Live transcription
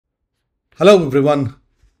Hello everyone.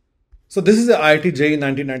 So this is the IIT JEE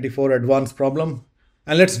 1994 advanced problem,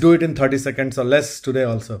 and let's do it in 30 seconds or less today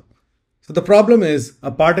also. So the problem is a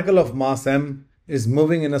particle of mass m is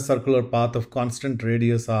moving in a circular path of constant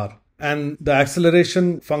radius r, and the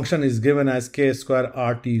acceleration function is given as k square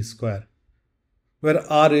rt square, where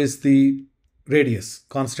r is the radius,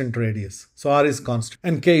 constant radius. So r is constant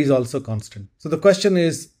and k is also constant. So the question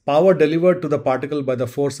is power delivered to the particle by the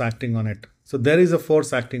force acting on it. So there is a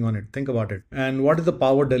force acting on it. Think about it. And what is the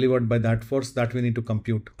power delivered by that force that we need to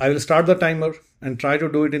compute? I will start the timer and try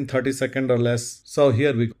to do it in 30 seconds or less. So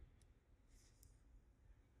here we go.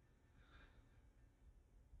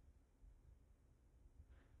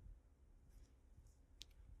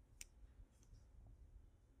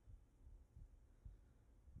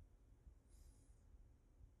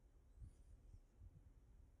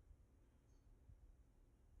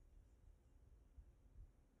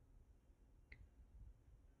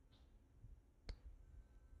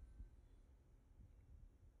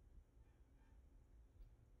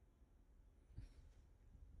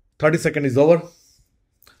 30 seconds is over.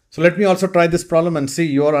 So let me also try this problem and see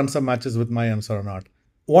your answer matches with my answer or not.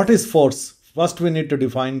 What is force? First we need to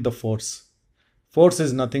define the force. Force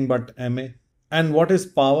is nothing but ma. And what is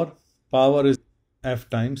power? Power is F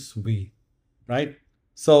times V, right?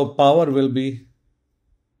 So power will be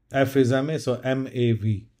F is ma, so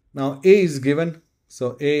MAV. Now A is given,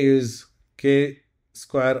 so A is K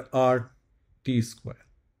square R T square.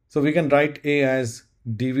 So we can write A as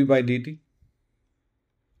dV by dt.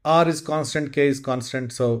 R is constant, K is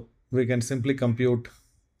constant, so we can simply compute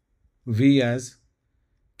V as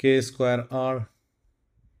K square R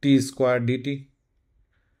T square dt,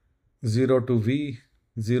 0 to V,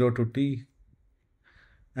 0 to T,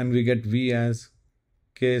 and we get V as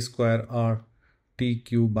K square R T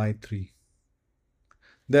cube by 3.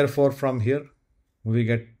 Therefore, from here, we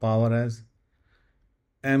get power as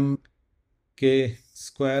M K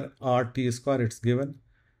square R T square, it's given,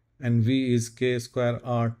 and V is K square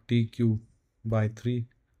R T cube by 3.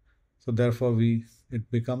 So therefore,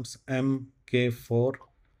 it becomes MK4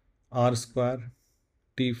 R square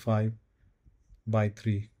T5 by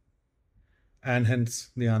 3. And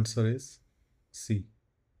hence the answer is C.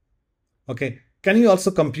 Okay. Can you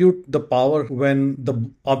also compute the power when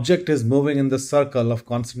the object is moving in the circle of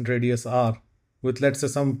constant radius r with, let's say,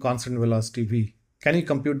 some constant velocity v? Can you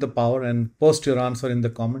compute the power and post your answer in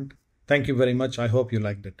the comment? Thank you very much. I hope you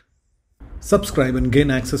liked it. Subscribe and gain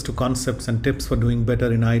access to concepts and tips for doing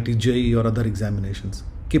better in IIT, JEE or other examinations.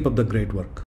 Keep up the great work.